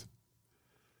with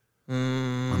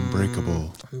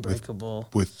Unbreakable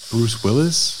with Bruce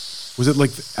Willis. Was it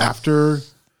like after?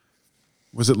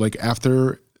 Was it like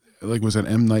after? Like, was it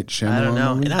M. Night Shyamalan? I don't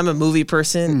know. Movie? And I'm a movie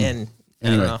person, and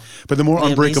anyway, I don't know. But the more Liam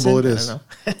unbreakable Neeson? it is. I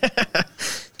don't know.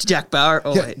 Jack Bauer.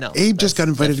 Oh wait, no. Abe just got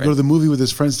invited to go to the movie with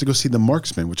his friends to go see The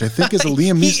Marksman, which I think is a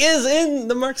Liam Neeson. He is in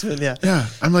The Marksman. Yeah. Yeah,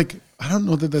 I'm like, I don't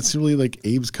know that that's really like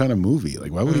Abe's kind of movie.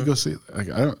 Like, why would he go see?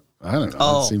 Like, I don't know.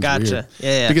 Oh, it seems gotcha. Weird.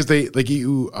 Yeah. Because they like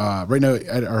you right now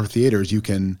at our theaters, you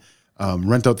can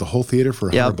rent out the whole theater for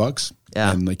 $100.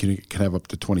 Yeah. And like you can have up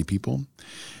to 20 people.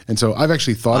 And so I've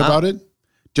actually thought about it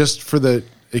just for the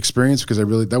experience, because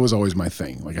that was always my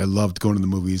thing. Like I loved going to the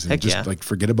movies and like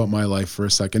forget about my life for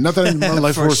a second. Not that my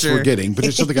life was forgetting, but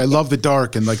it's just like I love the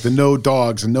dark and like the no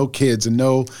dogs and no kids and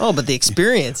no. Oh, but the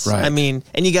experience. Right. I mean,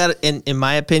 and you got in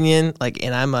my opinion, like,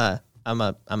 and I'm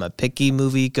a picky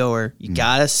movie goer. You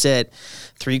gotta sit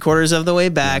 3/4 of the way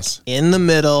back in the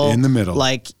middle.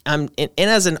 Like and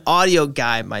as an audio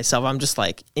guy myself, I'm just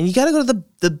like, and you gotta go to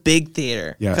the big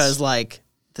theater because like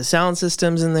the sound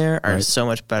systems in there are so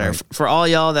much better. Right. For all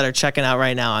y'all that are checking out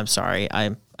right now, I'm sorry.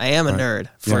 I am a nerd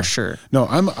for sure. No,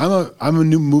 I'm a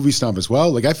new movie snob as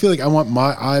well. Like I feel like I want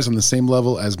my eyes on the same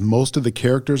level as most of the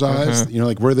characters' eyes. You know,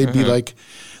 like where they'd be like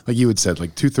you had said,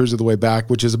 like 2/3 of the way back,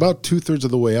 which is about 2/3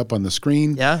 of the way up on the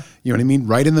screen. Yeah. You know what I mean?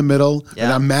 Right in the middle. Yeah.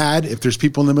 And I'm mad if there's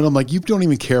people in the middle. I'm like, you don't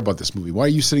even care about this movie. Why are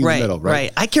you sitting in the middle?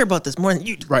 Right. I care about this more than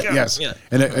you do. Right. Yes. Yeah.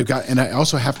 And I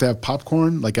also have to have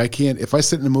popcorn. Like I can't, if I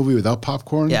sit in a movie without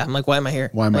popcorn. Yeah. I'm like, why am I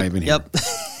here? Why am I even here? Yep. You know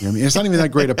what I mean? It's not even that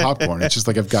great a popcorn. It's just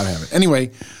like, I've got to have it.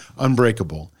 Anyway,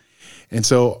 Unbreakable. And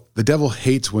so the devil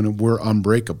hates when we're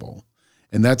unbreakable.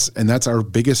 And that's our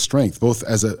biggest strength, both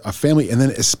as a family and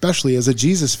then especially as a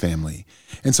Jesus family.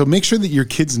 And so make sure that your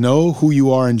kids know who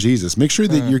you are in Jesus. Make sure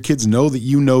that your kids know that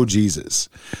you know Jesus.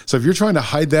 So if you're trying to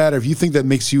hide that, or if you think that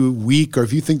makes you weak, or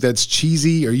if you think that's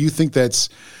cheesy, or you think that's,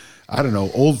 I don't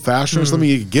know, old-fashioned or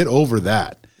something, get over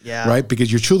that. Yeah. Right?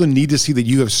 Because your children need to see that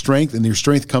you have strength, and your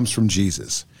strength comes from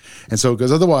Jesus. And so,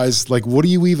 because otherwise, like, what are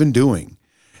you even doing?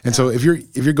 And so if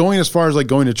you're going as far as like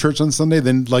going to church on Sunday,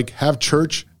 then like have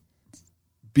church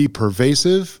be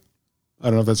pervasive. I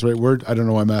don't know if that's the right word. I don't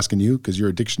know why I'm asking you, because you're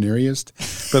a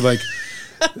dictionaryist. But like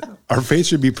our faith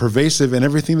should be pervasive in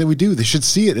everything that we do. They should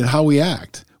see it in how we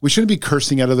act. We shouldn't be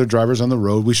cursing at other drivers on the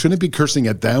road. We shouldn't be cursing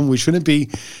at them. We shouldn't be,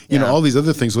 you know, all these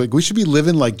other things. Like we should be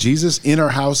living like Jesus in our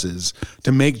houses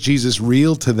to make Jesus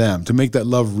real to them, to make that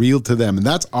love real to them. And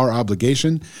that's our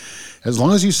obligation. As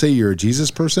long as you say you're a Jesus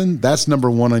person, that's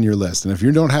number one on your list. And if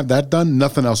you don't have that done,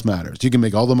 nothing else matters. You can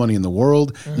make all the money in the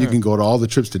world. You can go to all the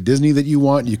trips to Disney that you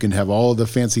want. You can have all the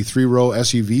fancy 3-row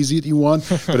SUVs that you want.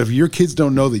 But if your kids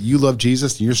don't know that you love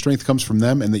Jesus and your strength comes from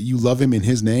them and that you love him in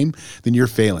his name, then you're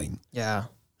failing. Yeah.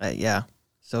 Yeah.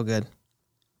 So good.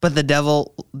 But the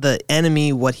devil, the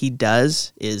enemy, what he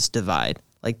does is divide.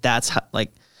 Like that's how,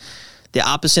 like the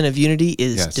opposite of unity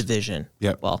is division.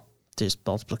 Yeah. Well, there's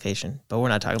multiplication, but we're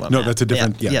not talking about math. That's a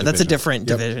different. That's a different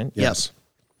division. Yes.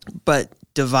 Yep. But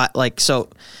divide, like,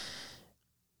 so,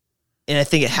 and I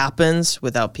think it happens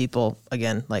without people,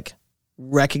 again, like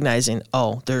recognizing,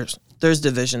 oh, there's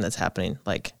division that's happening.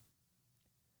 Like,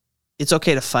 it's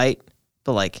okay to fight,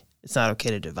 but like, it's not okay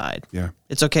to divide. Yeah.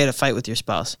 It's okay to fight with your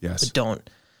spouse. Yes. But don't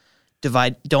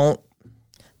divide. Don't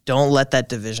let that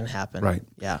division happen. Right.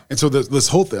 Yeah. And so this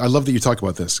whole thing, I love that you talk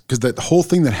about this, because that whole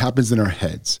thing that happens in our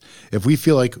heads, if we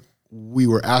feel like we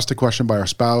were asked a question by our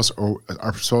spouse, or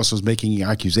our spouse was making an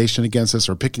accusation against us,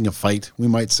 or picking a fight, we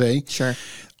might say. Sure.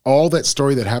 All that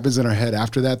story that happens in our head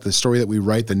after that, the story that we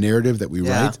write, the narrative that we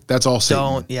write, that's all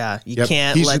Satan. You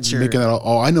can't He's let your... making that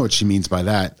I know what she means by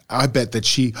that. I bet that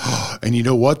she, and you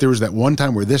know what? There was that one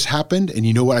time where this happened, and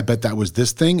you know what? I bet that was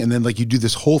this thing. And then like you do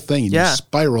this whole thing and you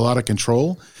spiral out of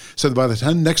control. So that by the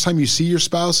time, next time you see your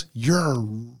spouse, you're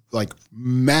like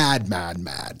mad.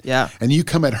 Yeah. And you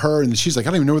come at her and she's like, I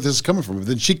don't even know where this is coming from. But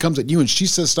then she comes at you and she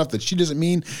says stuff that she doesn't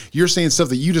mean. You're saying stuff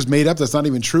that you just made up that's not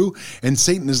even true. And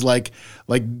Satan is like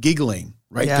giggling,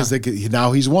 right? Because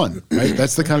now he's won, right?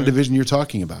 That's the kind of division you're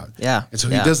talking about. Yeah. And so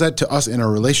he does that to us in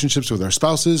our relationships with our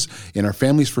spouses, in our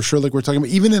families for sure, like we're talking about,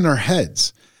 even in our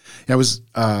heads. And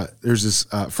there's this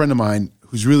friend of mine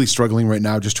who's really struggling right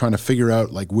now, just trying to figure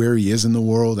out like where he is in the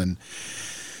world. And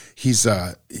he's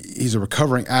a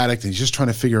recovering addict, and he's just trying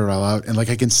to figure it all out. And like,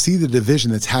 I can see the division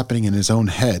that's happening in his own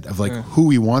head of like who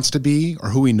he wants to be, or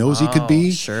who he knows he could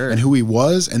be, and who he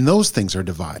was. And those things are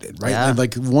divided, right? And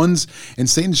like and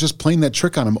Satan's just playing that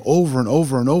trick on him over and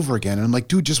over and over again. And I'm like,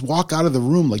 dude, just walk out of the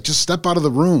room. Like, just step out of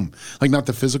the room. Like, not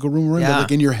the physical room we're in, but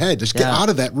like in your head, just get out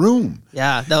of that room.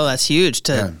 Yeah. No, that's huge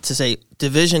to say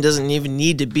division doesn't even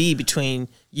need to be between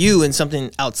you and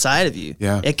something outside of you.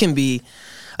 Yeah. It can be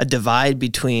a divide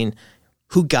between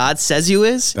who God says you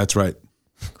is. That's right.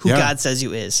 Who God says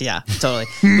you is. Yeah, totally.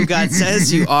 Who God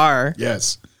says you are.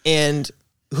 Yes. And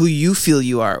who you feel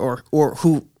you are, or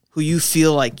who you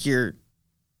feel like you're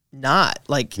not.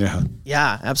 Like,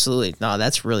 yeah, absolutely. No,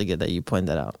 that's really good that you pointed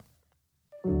that out.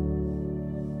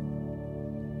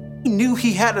 He knew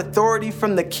he had authority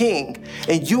from the king.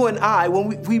 And you and I,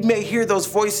 when we may hear those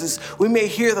voices, we may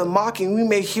hear the mocking, we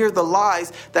may hear the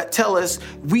lies that tell us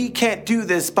we can't do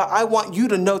this. But I want you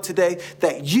to know today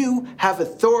that you have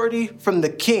authority from the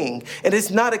king. And it's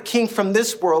not a king from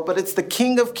this world, but it's the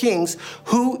King of Kings,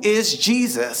 who is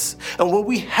Jesus. And when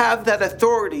we have that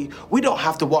authority, we don't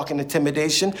have to walk in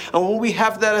intimidation. And when we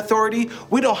have that authority,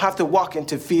 we don't have to walk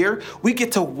into fear. We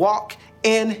get to walk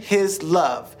in his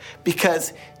love,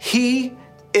 because he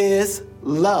is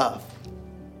love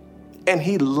and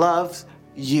he loves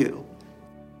you.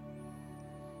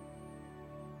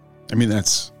 I mean,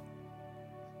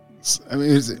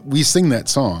 we sing that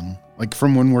song, like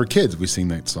from when we're kids, we sing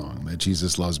that song, that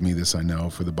Jesus loves me, this I know,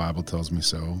 for the Bible tells me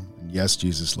so. And yes,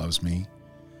 Jesus loves me.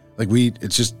 Like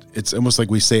it's almost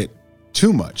like we say it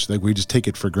too much. Like we just take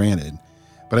it for granted.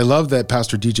 But I love that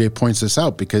Pastor DJ points this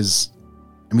out, because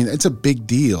I mean, it's a big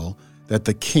deal that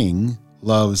the king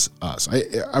loves us.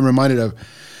 I'm reminded of,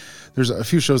 there's a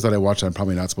few shows that I watch that I'm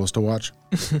probably not supposed to watch,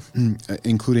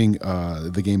 including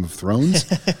the Game of Thrones.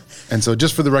 And so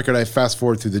just for the record, I fast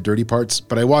forward through the dirty parts,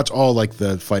 but I watch all like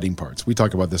the fighting parts. We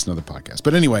talk about this in other podcasts.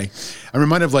 But anyway, I'm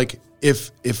reminded of like,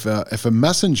 if a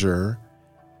messenger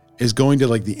is going to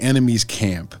like the enemy's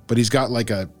camp, but he's got like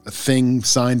a thing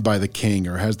signed by the king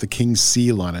or has the king's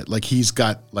seal on it. Like he's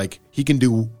got like, he can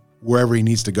do wherever he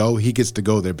needs to go. He gets to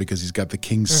go there because he's got the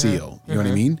king's seal. You know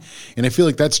what I mean? And I feel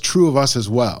like that's true of us as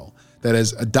well, that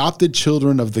as adopted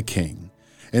children of the king,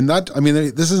 and that, I mean,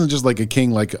 this isn't just like a king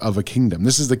like of a kingdom.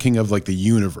 This is the king of like the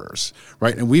universe,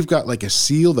 right? And we've got like a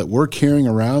seal that we're carrying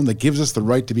around that gives us the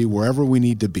right to be wherever we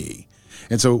need to be.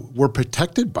 And so we're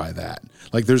protected by that.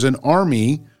 Like there's an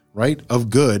army, right, of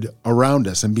good around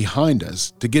us and behind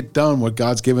us to get done what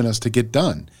God's given us to get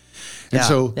done.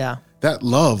 And that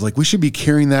love, like we should be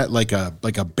carrying that like a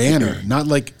banner, not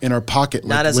like in our pocket,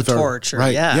 not like as with a torch.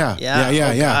 Right?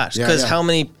 Yeah. Because how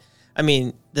many? I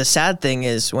mean, the sad thing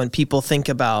is when people think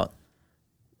about,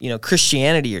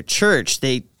 Christianity or church,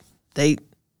 they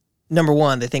number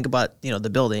one, they think about the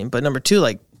building, but number two,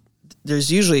 like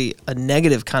there's usually a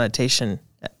negative connotation.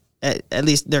 At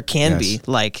least there can be,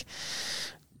 like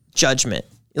judgment.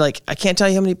 Like I can't tell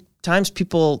you how many times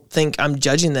people think I'm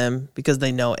judging them because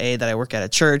they know that I work at a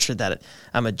church or that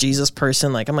I'm a Jesus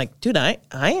person. Like I'm like, dude, I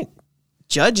ain't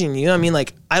judging you. I mean,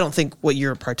 like I don't think what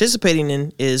you're participating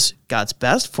in is God's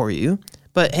best for you.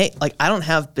 But hey, like I don't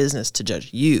have business to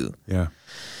judge you. Yeah.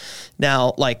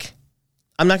 Now, like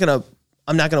I'm not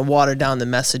gonna water down the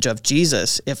message of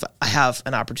Jesus if I have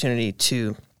an opportunity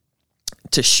to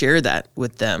share that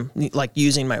with them, like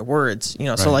using my words,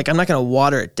 so like, I'm not going to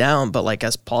water it down, but like,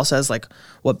 as Paul says, like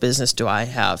what business do I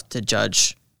have to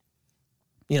judge,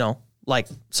 like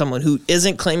someone who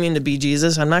isn't claiming to be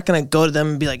Jesus? I'm not going to go to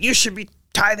them and be like, you should be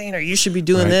tithing or you should be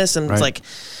doing this. And it's like,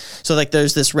 so like,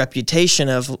 there's this reputation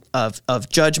of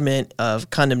judgment, of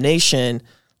condemnation,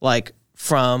 like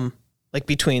from like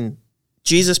between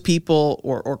Jesus people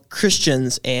or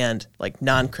Christians and like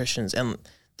non-Christians. And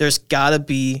there's gotta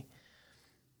be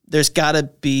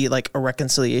like a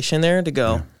reconciliation there to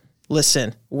go,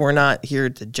 listen, we're not here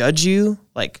to judge you.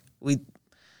 Like we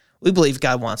believe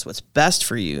God wants what's best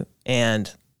for you.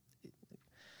 And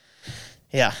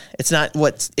it's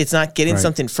not getting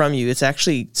something from you. It's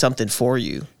actually something for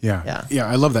you. Yeah.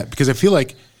 I love that because I feel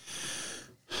like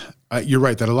you're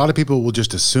right that a lot of people will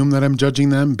just assume that I'm judging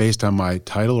them based on my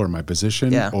title or my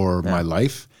position or my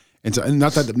life. And so, and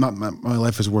not that my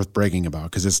life is worth bragging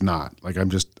about because it's not. Like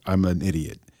I'm an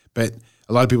idiot. But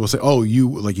a lot of people say, oh, you,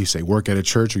 like you say, work at a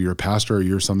church or you're a pastor or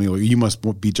you're something, like, you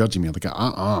must be judging me. I'm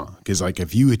like, because like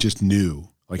if you just knew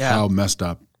like how messed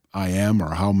up I am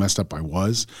or how messed up I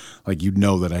was, like you'd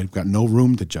know that I've got no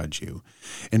room to judge you.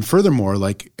 And furthermore,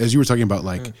 like as you were talking about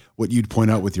like what you'd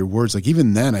point out with your words, like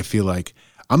even then I feel like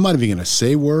I'm not even going to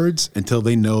say words until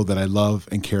they know that I love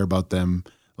and care about them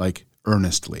like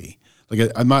earnestly. Like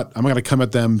I'm not going to come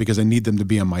at them because I need them to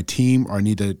be on my team or I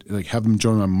need to like have them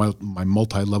join my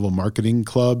multi-level marketing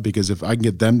club because if I can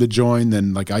get them to join,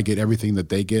 then like I get everything that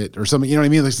they get or something. You know what I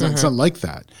mean? Like, it's not like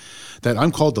that. That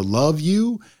I'm called to love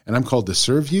you and I'm called to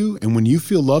serve you. And when you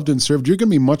feel loved and served, you're going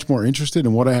to be much more interested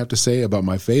in what I have to say about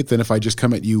my faith than if I just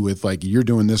come at you with like, you're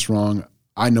doing this wrong.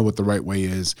 I know what the right way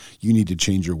is. You need to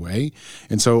change your way.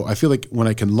 And so I feel like when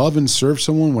I can love and serve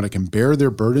someone, when I can bear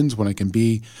their burdens, when I can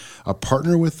be a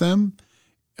partner with them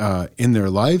in their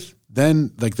life,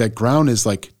 then like that ground is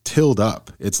like tilled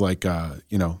up. It's like,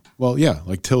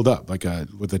 like tilled up, like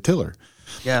with a tiller.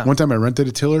 Yeah. One time I rented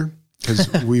a tiller because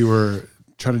we were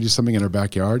trying to do something in our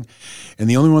backyard. And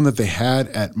the only one that they had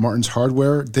at Martin's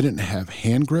Hardware didn't have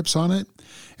hand grips on it.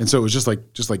 And so it was just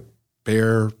like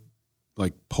bare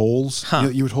like poles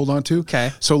that you would hold on to.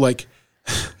 Okay. So like,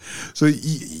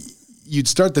 you'd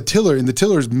start the tiller and the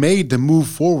tiller is made to move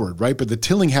forward, right? But the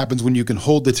tilling happens when you can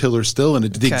hold the tiller still and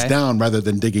it digs down rather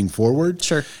than digging forward.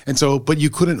 Sure. And so, but you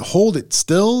couldn't hold it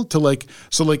still to like,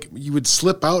 so like you would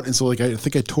slip out. And so like, I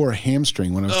think I tore a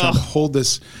hamstring when I was trying to hold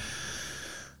this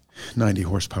 90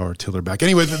 horsepower tiller back.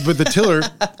 Anyway, but the tiller,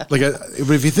 but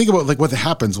if you think about like what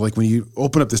happens, like when you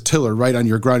open up this tiller right on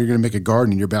your ground, you're going to make a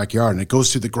garden in your backyard and it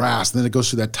goes through the grass and then it goes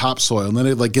through that topsoil and then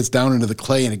it like gets down into the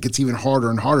clay and it gets even harder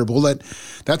and harder. But well,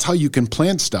 that's how you can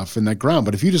plant stuff in that ground.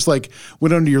 But if you just like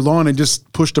went under your lawn and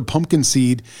just pushed a pumpkin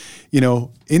seed,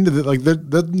 into the, like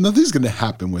nothing's going to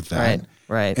happen with that.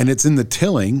 Right. And it's in the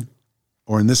tilling,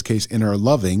 or in this case, in our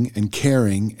loving and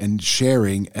caring and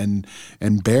sharing and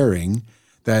bearing,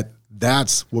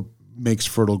 that's what makes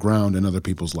fertile ground in other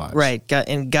people's lives. Right.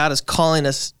 God is calling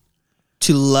us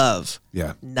to love,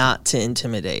 not to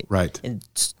intimidate. Right. And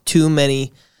too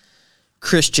many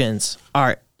Christians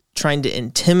are trying to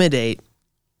intimidate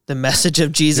the message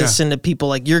of Jesus into people.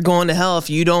 Like, you're going to hell if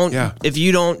you don't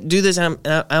do this. And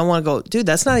I want to go, dude,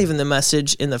 that's not even the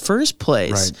message in the first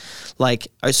place. Right. Like,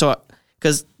 so,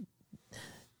 because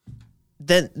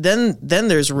then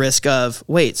there's risk of,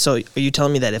 wait, so are you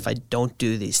telling me that if I don't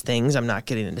do these things, I'm not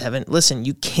getting into heaven? Listen,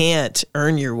 you can't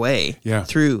earn your way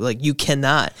through, like, you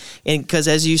cannot. And because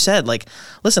as you said, like,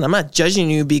 listen, I'm not judging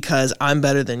you because I'm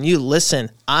better than you. Listen,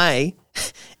 I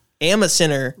am a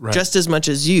sinner just as much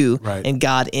as you, and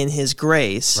God in his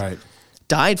grace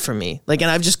died for me. Like,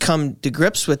 and I've just come to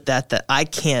grips with that I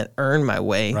can't earn my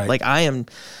way. Like, I am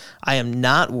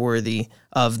not worthy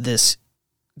of this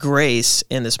grace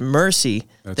and this mercy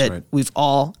we've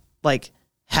all, like,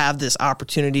 have this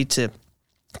opportunity to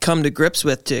come to grips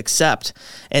with, to accept,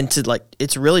 and to, like,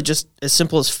 it's really just as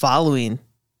simple as following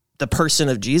the person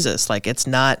of Jesus. Like, it's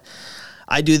not,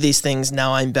 I do these things,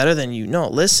 now I'm better than you. No,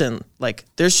 listen, like,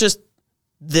 there's just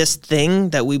this thing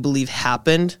that we believe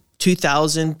happened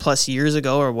 2,000 plus years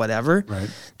ago or whatever,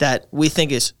 that we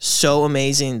think is so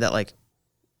amazing that, like,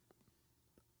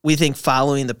 we think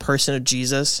following the person of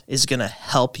Jesus is going to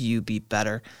help you be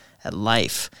better at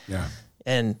life. Yeah.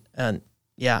 And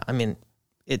yeah, I mean,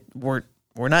 we're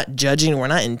not judging, we're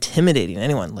not intimidating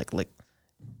anyone. Like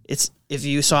it's, if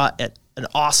you saw an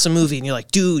awesome movie and you're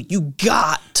like, dude, you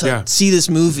got to see this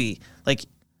movie. Like,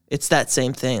 it's that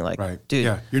same thing. Like,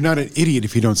 dude. You're not an idiot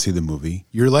if you don't see the movie.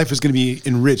 Your life is going to be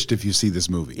enriched if you see this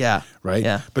movie. Yeah. Right?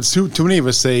 Yeah. But too many of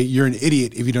us say, you're an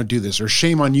idiot if you don't do this, or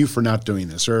shame on you for not doing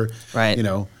this, or, you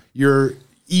know, you're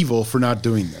evil for not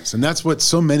doing this. And that's what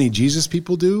so many Jesus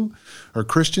people do, or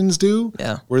Christians do,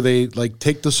 where they, like,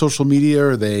 take the social media,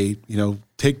 or they, you know,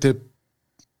 take the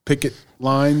picket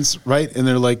lines, right? And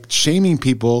they're, like, shaming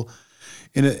people.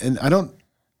 And I don't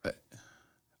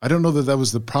know that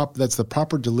was that's the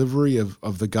proper delivery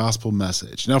of the gospel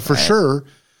message. Now, for sure,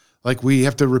 like, we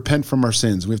have to repent from our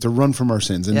sins. We have to run from our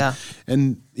sins.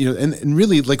 And you know, and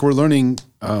really, like, we're learning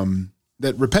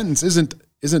that repentance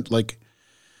isn't like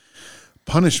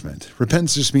punishment.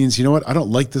 Repentance just means, you know what, I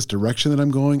don't like this direction that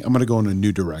I'm going. I'm going to go in a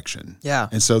new direction. Yeah.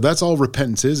 And so that's all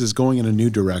repentance is going in a new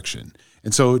direction.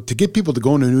 And so to get people to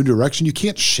go in a new direction, you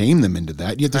can't shame them into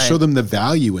that. You have to show them the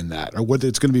value in that, or what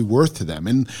it's going to be worth to them.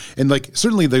 And like,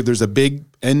 certainly there's a big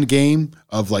end game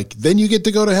of, like, then you get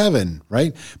to go to heaven,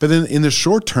 right? But then in the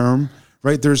short term,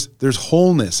 right, there's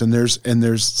wholeness, and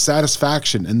there's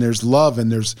satisfaction, and there's love,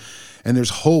 and there's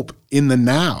hope in the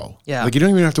now. Yeah. Like, you don't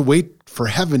even have to wait for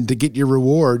heaven to get your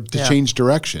reward to change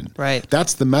direction. Right.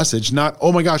 That's the message. Not,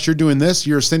 oh my gosh, you're doing this,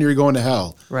 you're a sinner, you're going to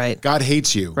hell. Right. God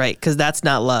hates you. Right. Because that's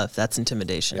not love. That's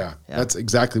intimidation. Yeah. That's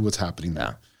exactly what's happening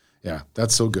there. Yeah.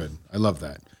 That's so good. I love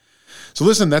that. So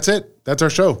listen, that's it. That's our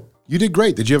show. You did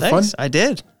great. Did you have fun? I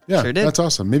did. Yeah, sure did. That's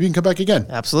awesome. Maybe you can come back again.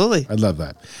 Absolutely. I'd love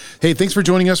that. Hey, thanks for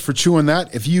joining us for Chew on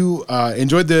That. If you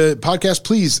enjoyed the podcast,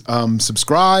 please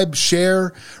subscribe,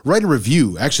 share, write a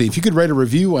review. Actually, if you could write a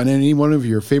review on any one of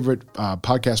your favorite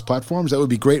podcast platforms, that would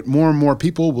be great. More and more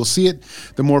people will see it.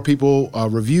 The more people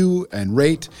review and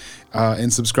rate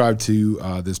and subscribe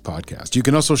to this podcast. You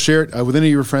can also share it with any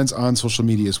of your friends on social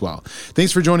media as well.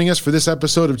 Thanks for joining us for this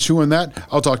episode of Chew on That.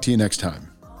 I'll talk to you next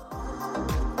time.